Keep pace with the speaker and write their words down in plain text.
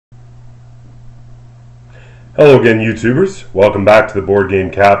Hello again, YouTubers. Welcome back to the Board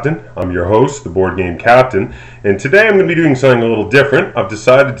Game Captain. I'm your host, the Board Game Captain, and today I'm going to be doing something a little different. I've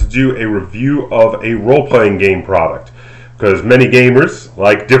decided to do a review of a role-playing game product because many gamers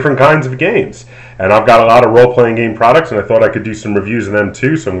like different kinds of games, and I've got a lot of role-playing game products, and I thought I could do some reviews of them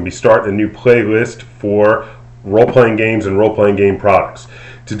too. So I'm going to be starting a new playlist for role-playing games and role-playing game products.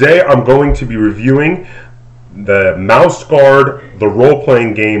 Today I'm going to be reviewing the Mouse Guard, the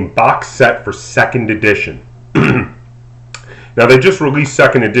role-playing game box set for 2nd edition. Now, they just released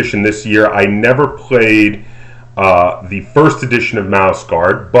 2nd edition this year. I never played the 1st edition of Mouse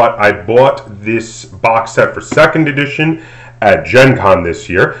Guard, but I bought this box set for 2nd edition at Gen Con this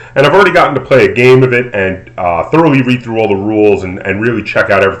year, and I've already gotten to play a game of it and thoroughly read through all the rules and really check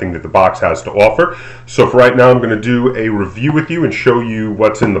out everything that the box has to offer. So for right now, I'm going to do a review with you and show you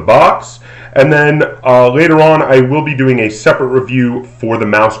what's in the box. And then later on, I will be doing a separate review for the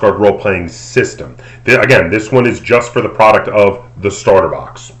Mouse Guard role-playing system. Again, this one is just for the product of the starter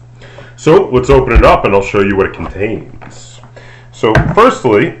box. So let's open it up and I'll show you what it contains. So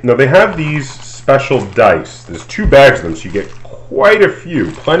firstly, now they have these special dice. There's 2 bags of them, so you get quite a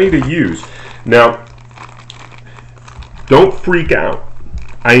few, plenty to use. Now, don't freak out.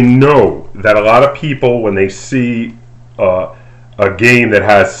 I know that a lot of people, when they see a game that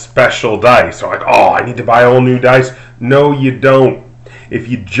has special dice, are like, oh, I need to buy all new dice. No, you don't. If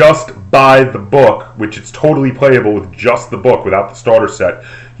you just buy the book, which it's totally playable with just the book without the starter set,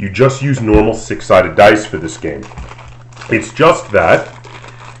 you just use normal 6-sided dice for this game. It's just that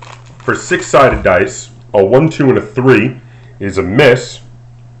for 6-sided dice, a 1, 2, and a 3 is a miss,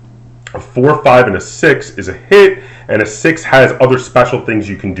 a 4, 5, and a 6 is a hit, and a 6 has other special things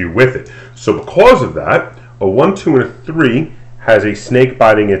you can do with it. So because of that, a 1, 2, and a 3 has a snake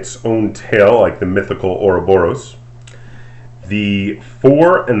biting its own tail, like the mythical Ouroboros. The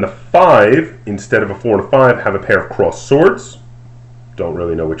 4 and the 5, instead of a 4 and a 5, have a pair of crossed swords. Don't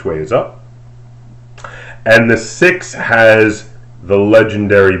really know which way is up. And the 6 has the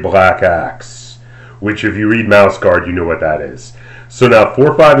legendary Black Axe, which if you read Mouse Guard, you know what that is. So now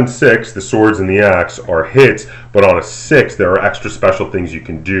 4, 5, and 6, the swords and the axe, are hits, but on a 6, there are extra special things you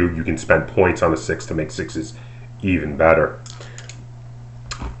can do. You can spend points on a 6 to make 6s even better.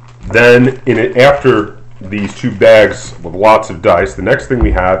 Then, after these 2 bags with lots of dice, the next thing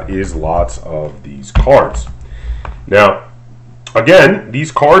we have is lots of these cards. Now, again,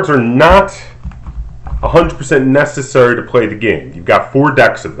 these cards are not 100% necessary to play the game. You've got 4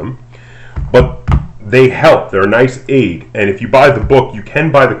 decks of them, but they help. They're a nice aid. And if you buy the book, you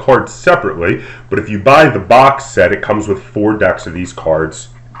can buy the cards separately, but if you buy the box set, it comes with 4 decks of these cards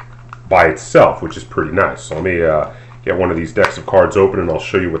by itself, which is pretty nice. So let me get one of these decks of cards open and I'll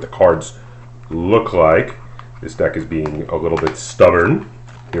show you what the cards look like. This deck is being a little bit stubborn.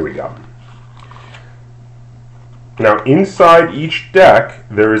 Here we go. Now inside each deck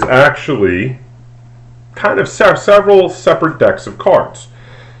there is actually kind of several separate decks of cards.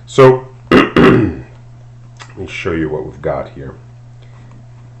 So let me show you what we've got here.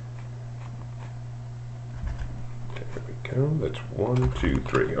 Okay, here we go. That's 1, 2,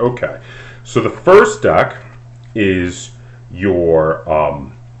 3. Okay. So the first deck is your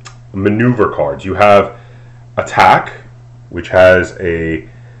maneuver cards. You have Attack, which has a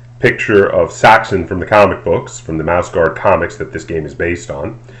picture of Saxon from the comic books, from the Mouse Guard comics that this game is based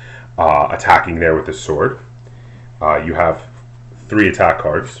on, attacking there with his sword. You have 3 attack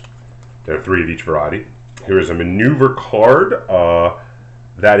cards. There are 3 of each variety. Here is a maneuver card.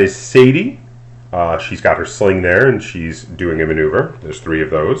 That is Sadie. She's got her sling there and she's doing a maneuver. There's 3 of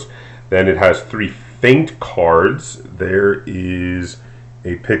those. Then it has 3 feint cards. There is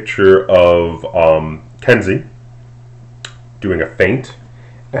a picture of Kenzie doing a feint.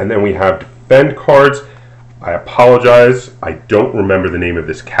 And then we have defend cards. I apologize, I don't remember the name of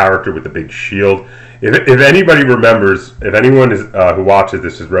this character with the big shield. If anybody remembers, if anyone is, who watches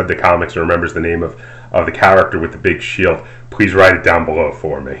this has read the comics and remembers the name of the character with the big shield, please write it down below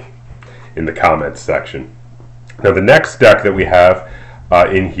for me in the comments section. Now the next deck that we have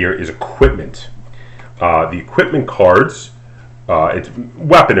in here is equipment. The equipment cards, it's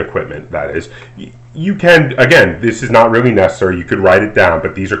weapon equipment, that is. You can, again, this is not really necessary, you could write it down,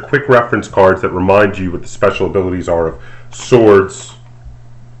 but these are quick reference cards that remind you what the special abilities are of swords,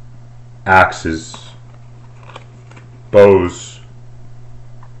 axes, bows,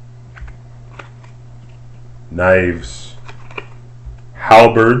 knives,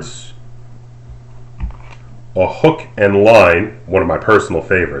 halberds, a hook and line, one of my personal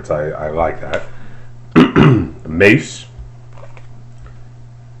favorites, I like that, a mace,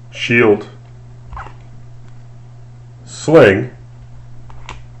 shield, sling,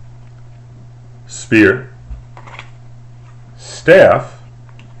 spear, staff,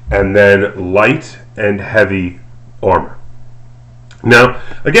 and then light and heavy armor. Now,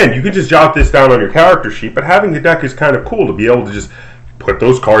 again, you can just jot this down on your character sheet, but having the deck is kind of cool to be able to just put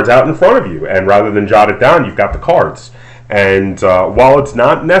those cards out in front of you, and rather than jot it down, you've got the cards. And while it's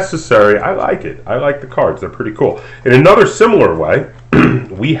not necessary, I like it. I like the cards. They're pretty cool. In another similar way,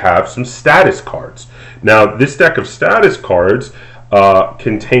 we have some status cards. Now, this deck of status cards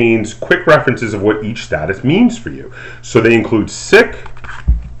contains quick references of what each status means for you. So they include sick,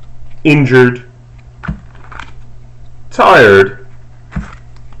 injured, tired,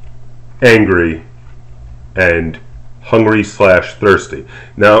 angry, and hungry/thirsty.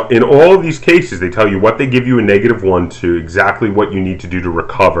 Now, in all of these cases, they tell you what they give you a -1 to, exactly what you need to do to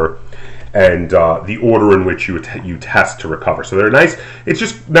recover, and the order in which you test to recover. So they're nice. It's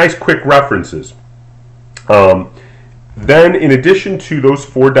just nice, quick references. Then, in addition to those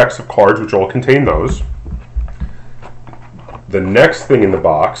 4 decks of cards, which all contain those, the next thing in the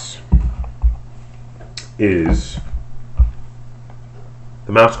box is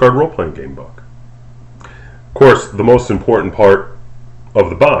the Mouse Guard Role-Playing Game book. Of course, the most important part of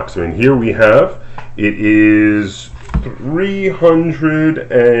the box. I mean, here we have, it is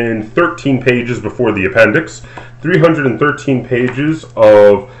 313 pages before the appendix, 313 pages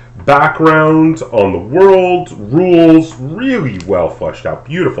of background on the world, rules, really well fleshed out,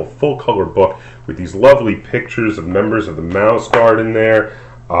 beautiful full color book with these lovely pictures of members of the Mouse Guard in there,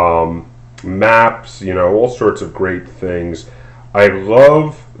 maps, you know, all sorts of great things. I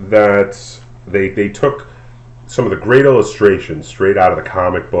love that they took some of the great illustrations straight out of the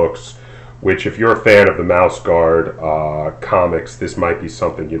comic books, which, if you're a fan of the Mouse Guard comics, this might be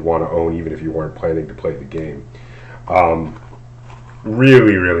something you'd want to own even if you weren't planning to play the game.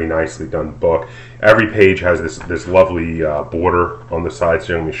 Really, really nicely done book. Every page has this lovely border on the side,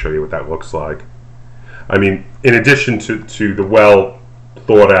 so let me show you what that looks like. I mean, in addition to the well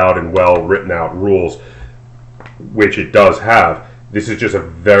thought out and well written out rules, which it does have, this is just a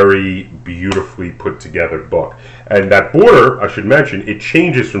very beautifully put together book. And that border, I should mention, it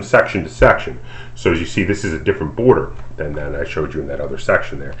changes from section to section. So as you see, this is a different border than I showed you in that other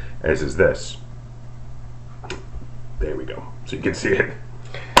section there, as is this. There we go. So you can see it.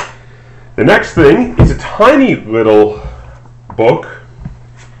 The next thing is a tiny little book,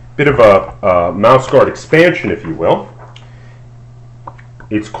 bit of a Mouse Guard expansion, if you will.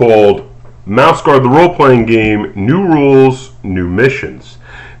 It's called Mouse Guard the Role-Playing Game, New Rules, New Missions.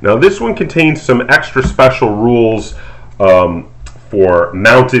 Now this one contains some extra special rules for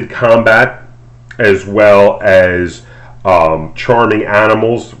mounted combat, as well as charming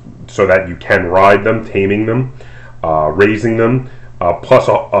animals so that you can ride them, taming them, raising them, plus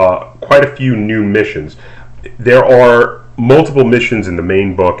quite a few new missions. There are multiple missions in the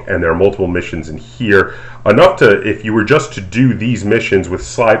main book, and there are multiple missions in here, enough to, if you were just to do these missions with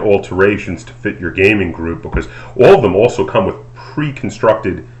slight alterations to fit your gaming group, because all of them also come with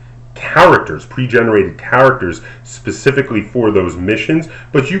pre-constructed characters, pre-generated characters specifically for those missions,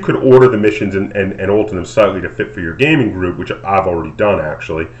 but you could order the missions and alter them slightly to fit for your gaming group, which I've already done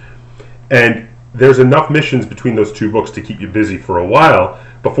actually. And there's enough missions between those 2 books to keep you busy for a while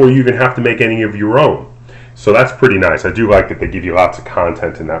before you even have to make any of your own. So that's pretty nice. I do like that they give you lots of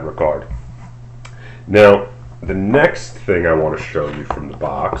content in that regard. Now, the next thing I want to show you from the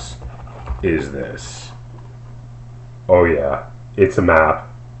box is this. Oh yeah, it's a map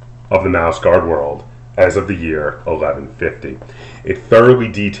of the Mouse Guard world as of the year 1150. It thoroughly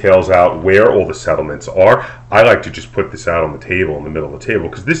details out where all the settlements are. I like to just put this out on the table, in the middle of the table,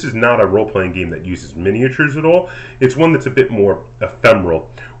 because this is not a role-playing game that uses miniatures at all. It's one that's a bit more ephemeral,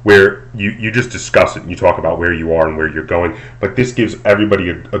 where you just discuss it and you talk about where you are and where you're going. But this gives everybody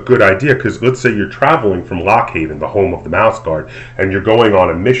a good idea, because let's say you're traveling from Lockhaven, the home of the Mouse Guard, and you're going on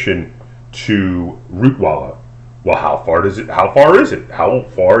a mission to Rootwalla. Well, how far is it? How far is it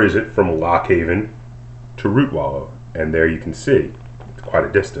from Lockhaven to Rootwalla? And there you can see it's quite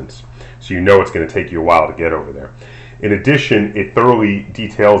a distance, so you know it's going to take you a while to get over there. In addition, it thoroughly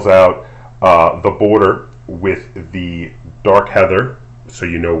details out the border with the dark heather, so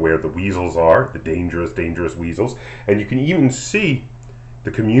you know where the weasels are, the dangerous weasels, and you can even see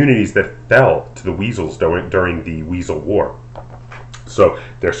the communities that fell to the weasels during the Weasel War. So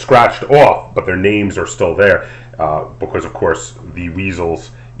they're scratched off, but their names are still there, because of course the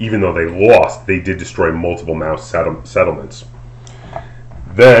weasels, even though they lost, they did destroy multiple mouse settlements.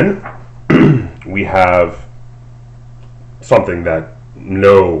 Then we have something that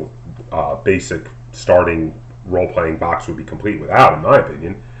no basic starting role-playing box would be complete without, in my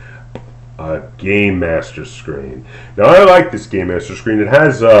opinion. a Game Master screen. Now I like this Game Master screen. It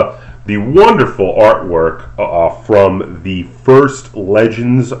has the wonderful artwork from the first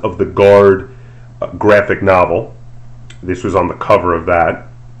Legends of the Guard graphic novel. This was on the cover of that.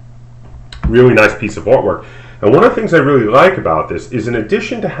 Really nice piece of artwork. And one of the things I really like about this is, in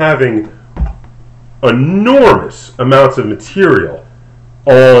addition to having enormous amounts of material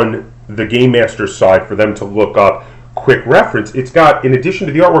on the Game Master side for them to look up quick reference, it's got, in addition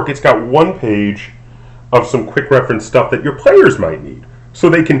to the artwork, it's got one page of some quick reference stuff that your players might need. So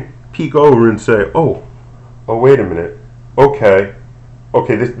they can peek over and say, oh, wait a minute, okay,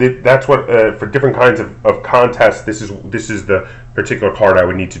 that's what, for different kinds of contests, this is the particular card I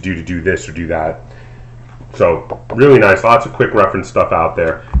would need to do this or do that. So really nice, lots of quick reference stuff out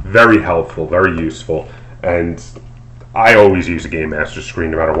there, very helpful, very useful, and I always use a Game Master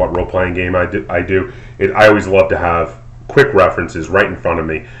screen no matter what role-playing game I do. I always love to have quick references right in front of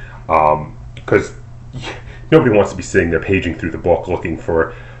me, because nobody wants to be sitting there paging through the book looking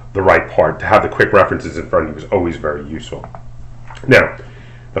for the right part. To have the quick references in front of you is always very useful. Now,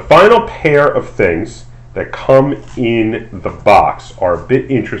 the final pair of things that come in the box are a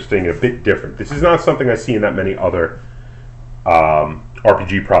bit interesting and a bit different. This is not something I see in that many other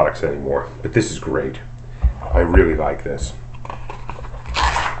RPG products anymore, but this is great. I really like this.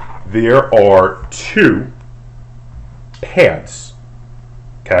 There are two pads,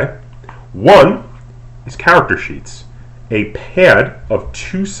 okay? One is character sheets. A pad of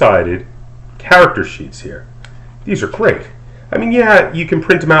two-sided character sheets here. These are great. I mean, yeah, you can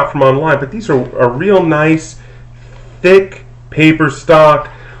print them out from online, but these are a real nice, thick paper stock,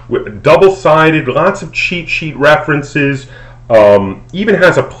 double-sided, lots of cheat sheet references, even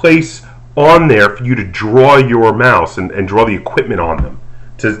has a place on there for you to draw your mouse and draw the equipment on them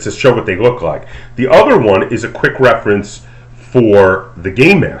to show what they look like. The other one is a quick reference for the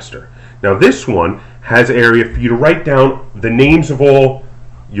Game Master. Now this one has an area for you to write down the names of all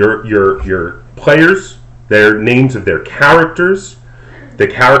your players, their names of their characters, the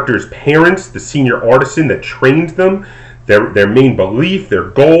characters' parents, the senior artisan that trained them, their main belief, their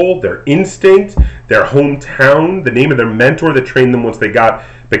goal, their instinct, their hometown, the name of their mentor that trained them once they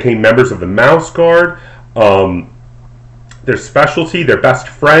became members of the Mouse Guard, their specialty, their best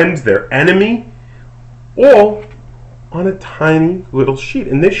friend, their enemy, all on a tiny little sheet.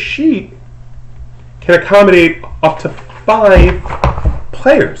 And this sheet can accommodate up to 5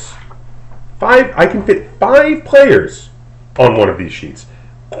 players. I can fit 5 players on one of these sheets.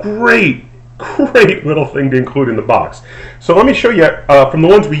 Great little thing to include in the box. So let me show you from the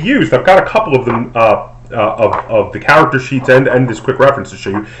ones we used. I've got a couple of them of the character sheets and this quick reference to show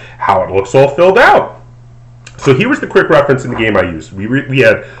you how it looks all filled out. So here was the quick reference in the game I used. We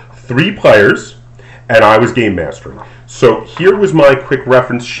had 3 players, and I was game mastering. So here was my quick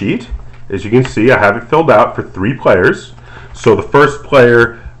reference sheet. As you can see, I have it filled out for 3 players. So the first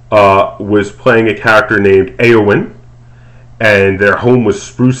player was playing a character named Eowyn, and their home was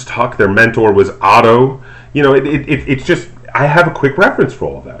Spruce Tuck. Their mentor was Otto. You know, it's just, I have a quick reference for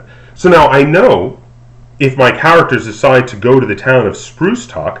all of that. So now I know if my characters decide to go to the town of Spruce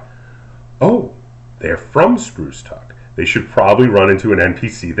Tuck, oh, they're from Spruce Tuck. They should probably run into an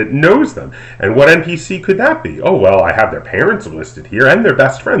NPC that knows them. And what NPC could that be? Oh, well, I have their parents listed here and their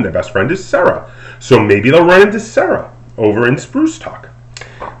best friend. Their best friend is Sarah. So maybe they'll run into Sarah over in Spruce Tuck.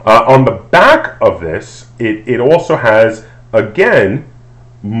 On the back of this, it also has, again,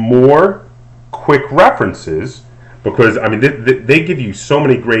 more quick references, because, I mean, they give you so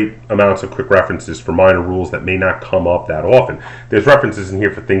many great amounts of quick references for minor rules that may not come up that often. There's references in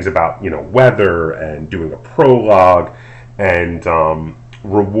here for things about, you know, weather and doing a prologue and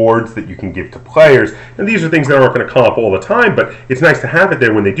rewards that you can give to players. And these are things that aren't going to come up all the time, but it's nice to have it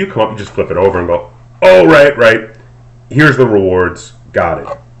there. When they do come up, you just flip it over and go, oh, right, here's the rewards, got it.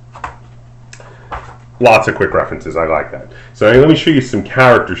 Lots of quick references, I like that. So let me show you some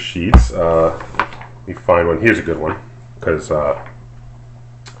character sheets. Let me find one. Here's a good one, because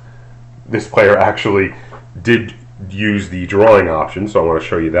this player actually did use the drawing option, so I want to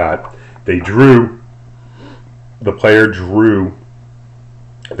show you that. The player drew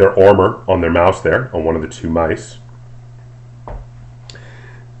their armor on their mouse there, on one of the 2 mice.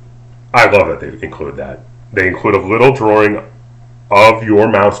 I love that they include that. They include a little drawing of your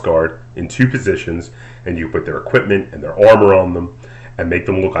mouse guard in 2 positions, and you put their equipment and their armor on them and make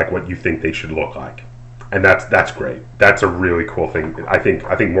them look like what you think they should look like. And that's great. That's a really cool thing. I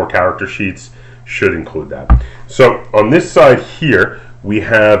think more character sheets should include that. So on this side here, we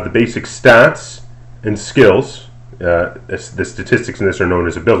have the basic stats and skills. The statistics in this are known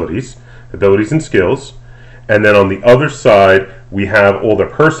as abilities and skills. And then on the other side, we have all their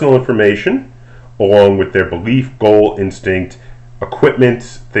personal information, along with their belief, goal, instinct, equipment,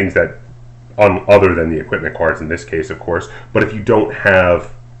 things that, other than the equipment cards in this case, of course. But if you don't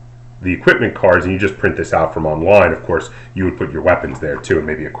have the equipment cards and you just print this out from online, of course, you would put your weapons there too, and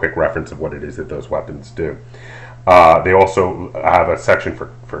maybe a quick reference of what it is that those weapons do. They also have a section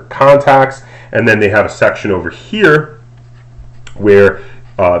for contacts, and then they have a section over here where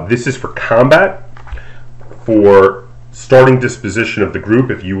this is for combat, for starting disposition of the group,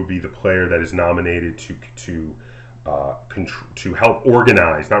 if you would be the player that is nominated to help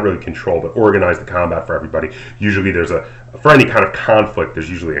organize, not really control, but organize the combat for everybody. Usually there's for any kind of conflict, there's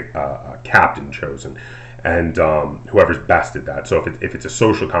usually a captain chosen, and whoever's best at that. So if it's a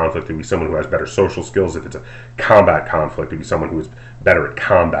social conflict, it would be someone who has better social skills. If it's a combat conflict, it would be someone who is better at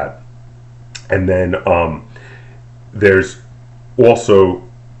combat. And then there's also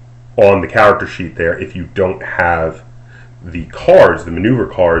on the character sheet there, if you don't have the cards, the maneuver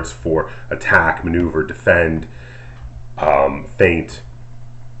cards for attack, maneuver, defend, feint,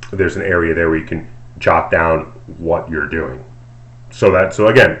 there's an area there where you can jot down what you're doing. So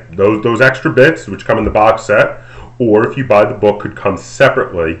again, those extra bits which come in the box set, or if you buy the book, could come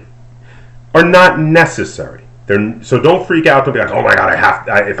separately, are not necessary. So don't freak out. Don't be like, oh my god,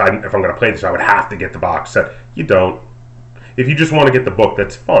 if I'm going to play this, I would have to get the box set. You don't. If you just want to get the book,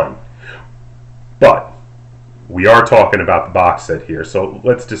 that's fine. But we are talking about the box set here, so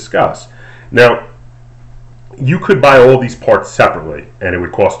let's discuss. Now, you could buy all these parts separately, and it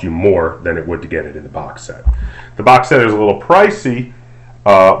would cost you more than it would to get it in the box set. The box set is a little pricey,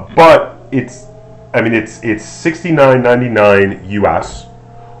 but it's $69.99 US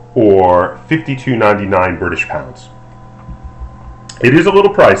or $52.99 British pounds. It is a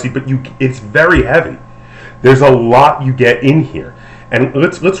little pricey, but it's very heavy. There's a lot you get in here. And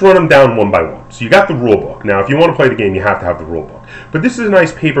let's run them down one by one. So you got the rule book. Now, if you want to play the game, you have to have the rule book. But this is a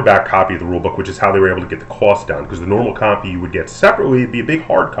nice paperback copy of the rule book, which is how they were able to get the cost down, because the normal copy you would get separately would be a big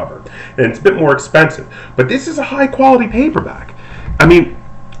hardcover, and it's a bit more expensive. But this is a high-quality paperback. I mean,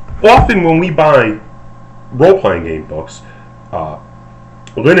 often when we buy role-playing game books,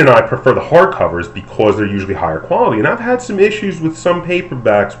 Lynn and I prefer the hardcovers because they're usually higher quality. And I've had some issues with some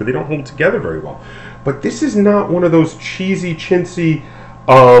paperbacks where they don't hold together very well. But this is not one of those cheesy, chintzy,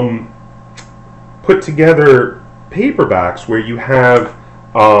 put together paperbacks where you have,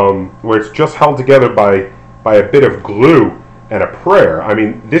 where it's just held together by a bit of glue and a prayer. I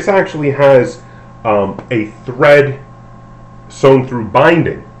mean, this actually has a thread sewn through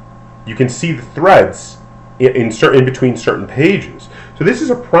binding. You can see the threads in between certain pages. So this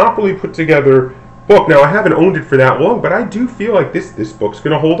is a properly put together book. Now, I haven't owned it for that long, but I do feel like this book's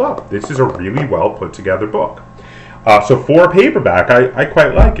going to hold up. This is a really well put together book. So for a paperback, I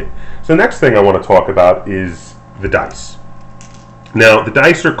quite like it. So next thing I want to talk about is the dice. Now, the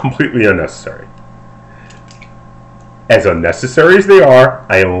dice are completely unnecessary. As unnecessary as they are,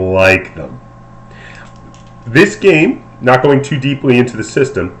 I like them. This game, not going too deeply into the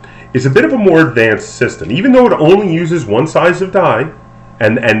system, is a bit of a more advanced system. Even though it only uses one size of die,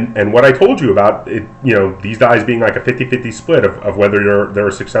 and what I told you about it, you know, these dice being like a 50-50 split of whether they're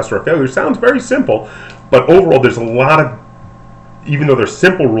a success or a failure, sounds very simple. But overall, there's a lot of, even though they're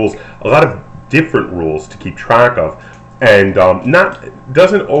simple rules, a lot of different rules to keep track of, and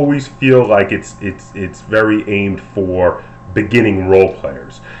doesn't always feel like it's very aimed for beginning role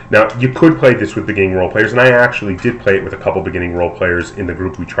players. Now, you could play this with beginning role players, and I actually did play it with a couple beginning role players in the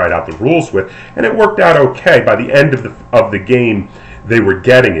group we tried out the rules with, and it worked out okay. By the end of the game, they were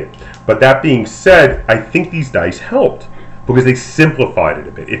getting it. But that being said, I think these dice helped because they simplified it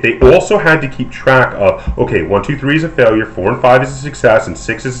a bit. If they also had to keep track of, okay, 1, 2, 3 is a failure, 4 and 5 is a success, and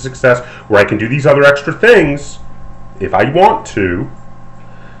 6 is a success, where I can do these other extra things if I want to,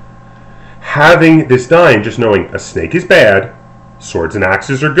 having this die and just knowing a snake is bad, swords and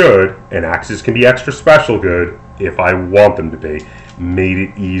axes are good, and axes can be extra special good if I want them to be, made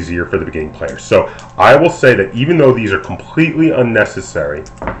it easier for the beginning player. So I will say that even though these are completely unnecessary,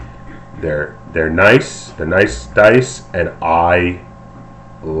 they're nice dice, and I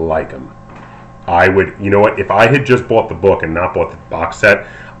like them. I would, you know what, if I had just bought the book and not bought the box set,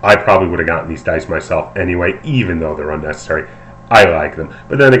 I probably would have gotten these dice myself anyway, even though they're unnecessary. I like them.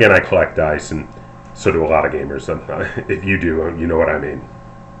 But then again, I collect dice, and so do a lot of gamers. If you do, you know what I mean.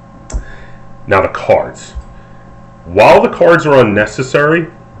 Now the cards. While the cards are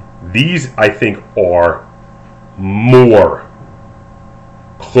unnecessary, these, I think, are more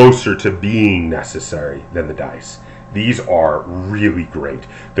closer to being necessary than the dice. These are really great.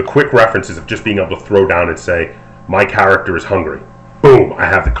 The quick references of just being able to throw down and say, my character is hungry. Boom, I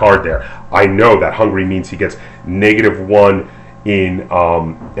have the card there. I know that hungry means he gets -1 in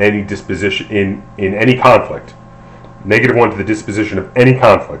any disposition, in any conflict. -1 to the disposition of any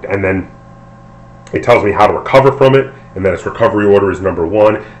conflict, and then it tells me how to recover from it, and then its recovery order is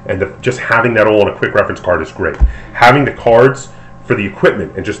 #1, and just having that all on a quick reference card is great. Having the cards for the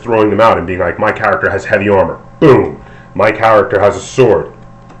equipment and just throwing them out and being like, my character has heavy armor, boom. My character has a sword,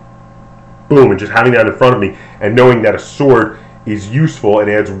 boom, and just having that in front of me and knowing that a sword is useful. It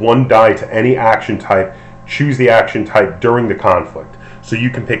adds 1 die to any action type. Choose the action type during the conflict. So you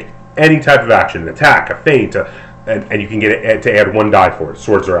can pick any type of action, an attack, a feint, and you can get it to add 1 die for it.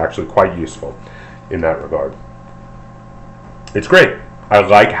 Swords are actually quite useful in that regard. It's great. I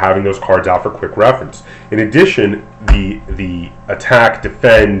like having those cards out for quick reference. In addition, the attack,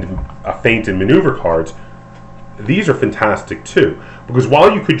 defend, feint, and maneuver cards, these are fantastic too. Because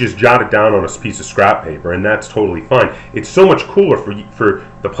while you could just jot it down on a piece of scrap paper, and that's totally fine, it's so much cooler for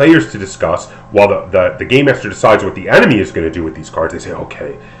the players to discuss while the game master decides what the enemy is going to do with these cards. They say,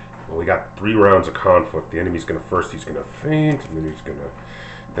 okay, well, we got 3 rounds of conflict. The enemy's going to he's going to feint, and then he's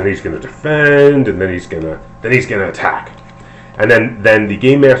going to defend, and then he's going to attack. And then the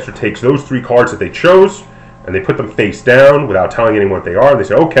game master takes those 3 cards that they chose, and they put them face down without telling anyone what they are. And they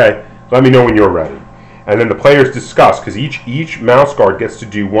say, okay, let me know when you're ready. And then the players discuss, because each mouse guard gets to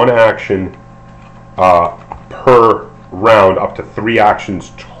do 1 action per round, up to 3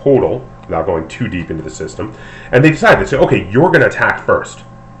 actions total, without going too deep into the system. And they decide, they say, okay, you're going to attack first,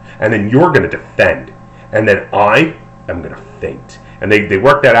 and then you're going to defend, and then I am going to feint. And they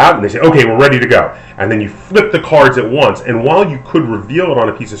work that out, and they say, okay, we're ready to go. And then you flip the cards at once, and while you could reveal it on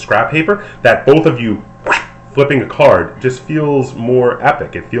a piece of scrap paper, that both of you flipping a card just feels more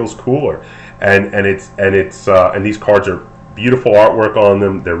epic. It feels cooler, and these cards are beautiful artwork on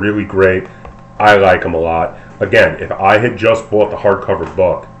them. They're really great. I like them a lot. Again, if I had just bought the hardcover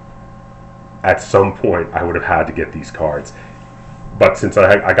book, at some point I would have had to get these cards. But since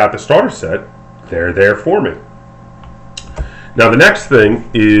I got the starter set, they're there for me. Now the next thing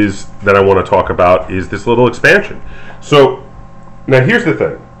is that I want to talk about is this little expansion. So now here's the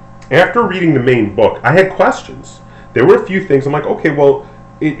thing. After reading the main book, I had questions. There were a few things I'm like, okay, well,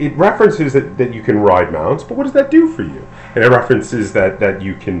 it references that you can ride mounts, but what does that do for you? And it references that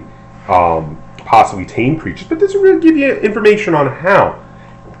you can possibly tame creatures, but doesn't really give you information on how.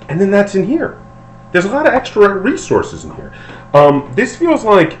 And then that's in here. There's a lot of extra resources in here. This feels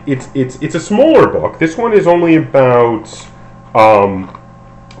like it's a smaller book. This one is only about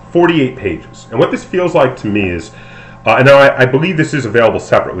 48 pages. And what this feels like to me is, and now I believe this is available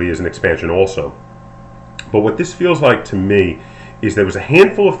separately as an expansion also, but what this feels like to me is there was a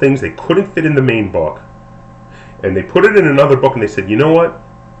handful of things they couldn't fit in the main book, and they put it in another book, and they said, you know what?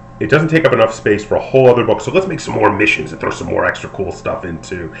 It doesn't take up enough space for a whole other book, so let's make some more missions and throw some more extra cool stuff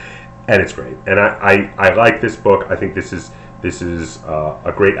into. And it's great. And I like this book. I think this is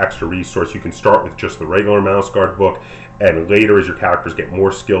a great extra resource. You can start with just the regular Mouse Guard book, and later as your characters get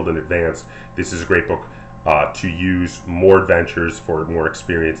more skilled and advanced, this is a great book to use more adventures for more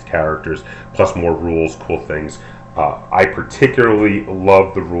experienced characters, plus more rules, cool things. I particularly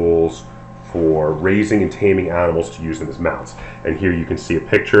love the rules for raising and taming animals to use them as mounts. And here you can see a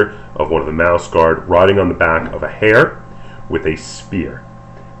picture of one of the Mouse Guard riding on the back of a hare with a spear.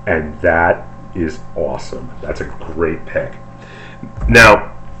 And that is awesome. That's a great pick.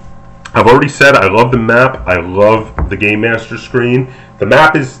 Now, I've already said I love the map. I love the Game Master screen. The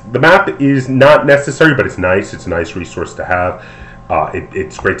map is not necessary, but it's nice. It's a nice resource to have.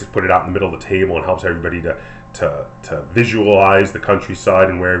 It's great to put it out in the middle of the table and helps everybody to visualize the countryside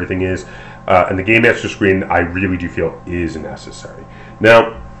and where everything is. And the Game Master screen, I really do feel is necessary.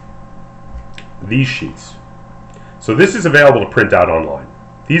 Now, these sheets. So this is available to print out online.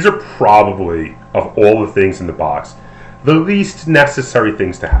 These are probably, of all the things in the box, the least necessary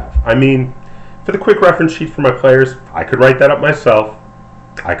things to have. I mean, for the quick reference sheet for my players, I could write that up myself.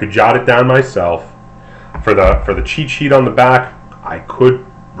 I could jot it down myself. For the cheat sheet on the back, I could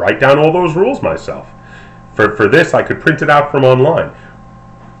write down all those rules myself. For this, I could print it out from online.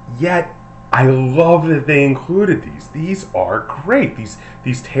 Yet, I love that they included these. These are great.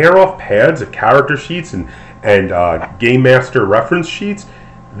 These tear-off pads of character sheets and Game Master reference sheets,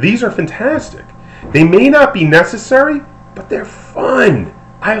 these are fantastic. They may not be necessary, but they're fun.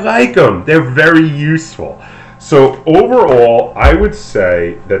 I like them. They're very useful. So overall, I would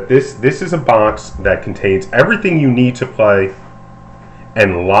say that this is a box that contains everything you need to play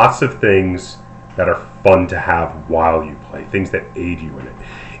and lots of things that are fun to have while you play, things that aid you in it.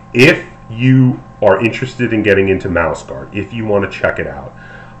 If you are interested in getting into Mouse Guard, if you want to check it out,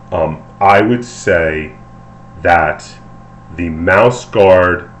 I would say that the Mouse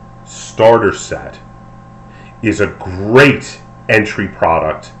Guard starter set is a great entry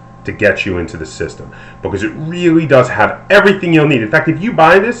product to get you into the system, because it really does have everything you'll need. In fact, if you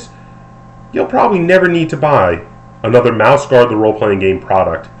buy this, you'll probably never need to buy another Mouse Guard the role-playing game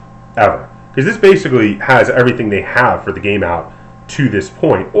product ever, because this basically has everything they have for the game out to this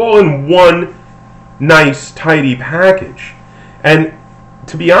point, all in one nice, tidy package. And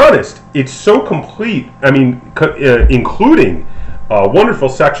to be honest, it's so complete. I mean, including wonderful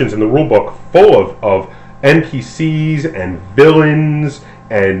sections in the rulebook full of NPCs and villains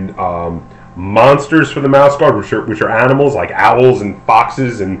and monsters for the Mouse Guard, which are animals like owls and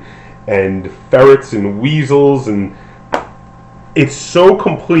foxes and ferrets and weasels, and it's so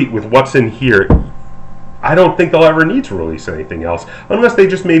complete with what's in here. I don't think they'll ever need to release anything else, unless they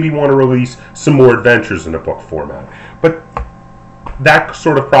just maybe want to release some more adventures in a book format. But that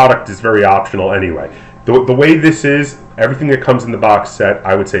sort of product is very optional anyway. The way this is, everything that comes in the box set,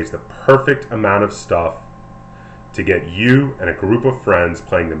 I would say is the perfect amount of stuff to get you and a group of friends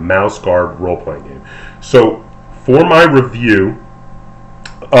playing the Mouse Guard role-playing game. So for my review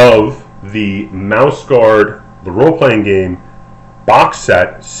of the Mouse Guard, the role-playing game box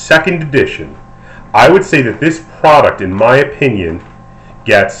set, 2nd edition, I would say that this product, in my opinion,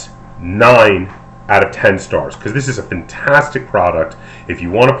 gets 9 out of 10 stars, because this is a fantastic product. If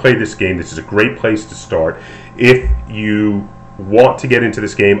you want to play this game, this is a great place to start. If you want to get into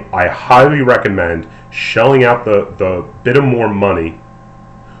this game, I highly recommend shelling out the bit of more money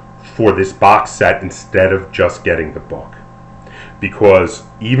for this box set instead of just getting the book, because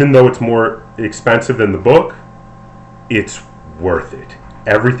even though it's more expensive than the book, it's worth it.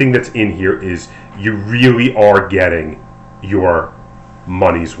 Everything that's in here is, you really are getting your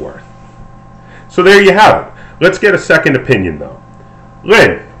money's worth. So there you have it. Let's get a second opinion though.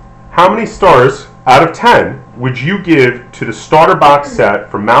 Lynn, how many stars out of 10 would you give to the starter box set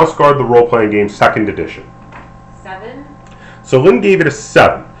for Mouse Guard the role-playing game 2nd edition? 7. So Lynn gave it a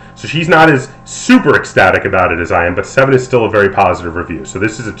 7. So she's not as super ecstatic about it as I am, but 7 is still a very positive review. So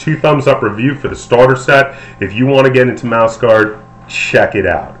this is a 2 thumbs up review for the starter set. If you want to get into Mouse Guard, check it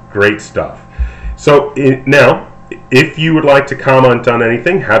out. Great stuff. So now, if you would like to comment on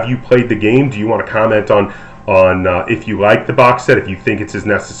anything, have you played the game? Do you want to comment on if you like the box set, if you think it's as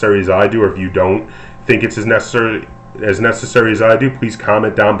necessary as I do, or if you don't think it's as necessary as I do, please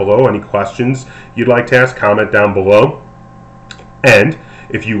comment down below. Any questions you'd like to ask, comment down below. And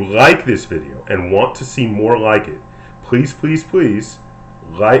if you like this video and want to see more like it, please, please, please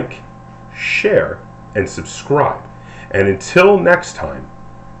like, share, and subscribe. And until next time,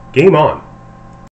 game on.